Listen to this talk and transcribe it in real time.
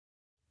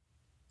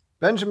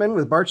Benjamin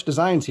with Barch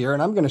Designs here,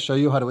 and I'm going to show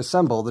you how to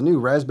assemble the new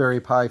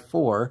Raspberry Pi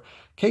 4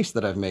 case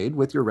that I've made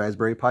with your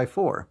Raspberry Pi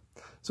 4.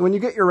 So when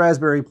you get your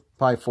Raspberry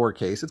Pi 4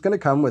 case, it's going to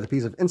come with a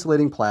piece of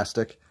insulating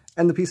plastic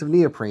and the piece of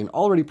neoprene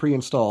already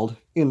pre-installed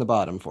in the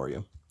bottom for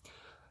you.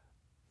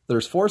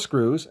 There's 4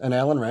 screws, an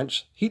Allen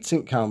wrench,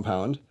 heatsink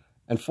compound,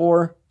 and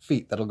 4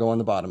 feet that'll go on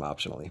the bottom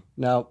optionally.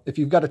 Now, if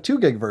you've got a 2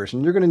 gig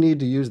version, you're going to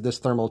need to use this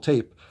thermal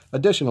tape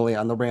additionally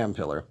on the RAM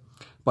pillar.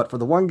 But for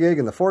the 1 gig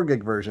and the 4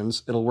 gig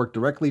versions, it'll work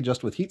directly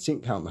just with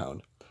heatsink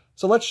compound.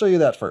 So let's show you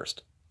that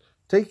first.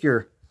 Take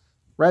your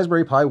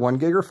Raspberry Pi 1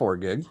 gig or 4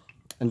 gig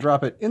and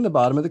drop it in the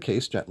bottom of the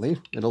case gently.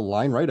 It'll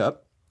line right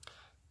up.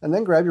 And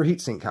then grab your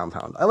heatsink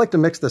compound. I like to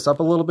mix this up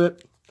a little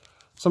bit.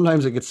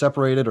 Sometimes it gets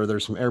separated or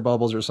there's some air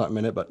bubbles or something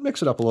in it, but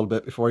mix it up a little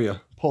bit before you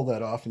pull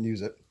that off and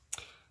use it.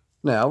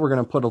 Now we're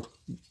going to put a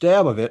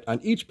dab of it on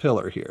each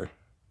pillar here.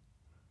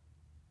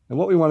 And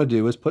what we want to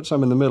do is put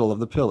some in the middle of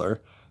the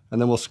pillar, and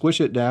then we'll squish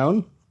it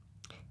down,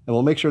 and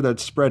we'll make sure that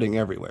it's spreading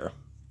everywhere.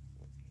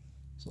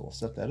 So we'll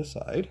set that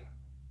aside.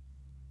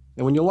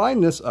 And when you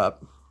line this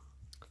up,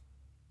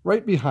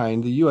 right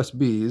behind the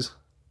USBs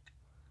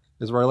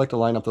is where I like to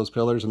line up those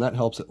pillars, and that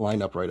helps it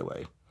line up right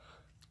away.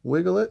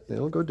 Wiggle it,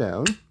 it'll go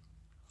down.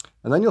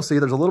 And then you'll see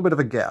there's a little bit of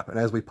a gap, and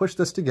as we push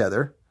this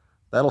together,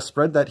 that'll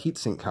spread that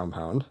heatsink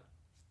compound.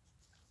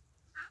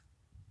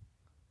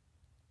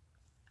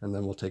 And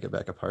then we'll take it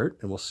back apart,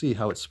 and we'll see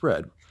how it's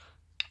spread.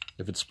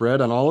 If it's spread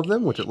on all of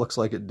them, which it looks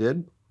like it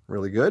did,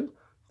 really good,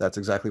 that's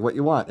exactly what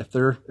you want. If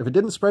it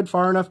didn't spread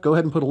far enough, go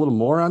ahead and put a little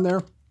more on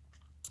there.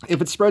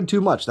 If it spread too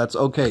much, that's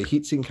okay.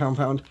 Heatsink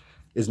compound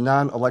is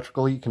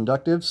non-electrically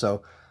conductive,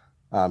 so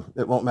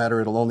it won't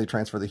matter. It'll only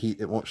transfer the heat.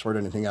 It won't short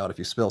anything out if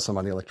you spill some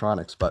on the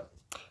electronics. But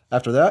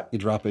after that, you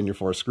drop in your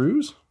 4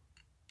 screws.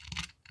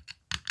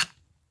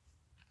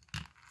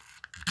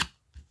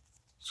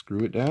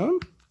 Screw it down.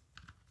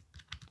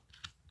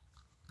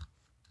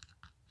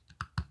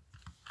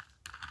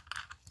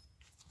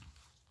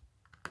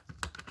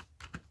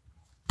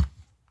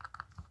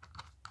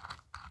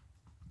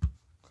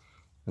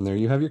 And there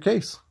you have your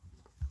case.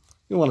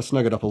 You'll want to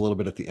snug it up a little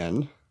bit at the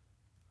end.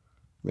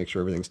 Make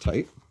sure everything's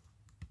tight.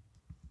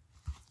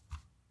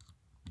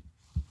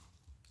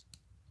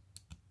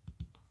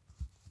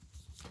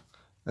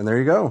 And there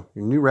you go.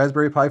 Your new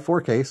Raspberry Pi 4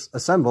 case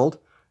assembled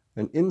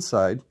and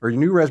inside, or your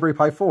new Raspberry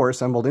Pi 4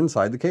 assembled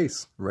inside the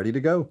case, ready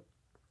to go.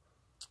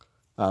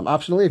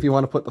 Optionally, if you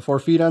want to put the 4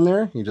 feet on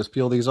there, you just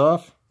peel these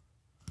off,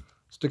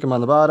 stick them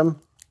on the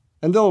bottom,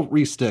 and they'll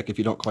re-stick if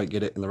you don't quite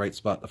get it in the right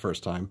spot the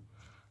first time.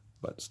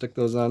 But stick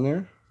those on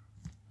there.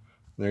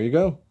 There you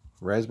go.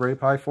 Raspberry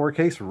Pi 4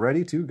 case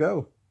ready to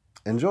go.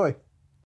 Enjoy.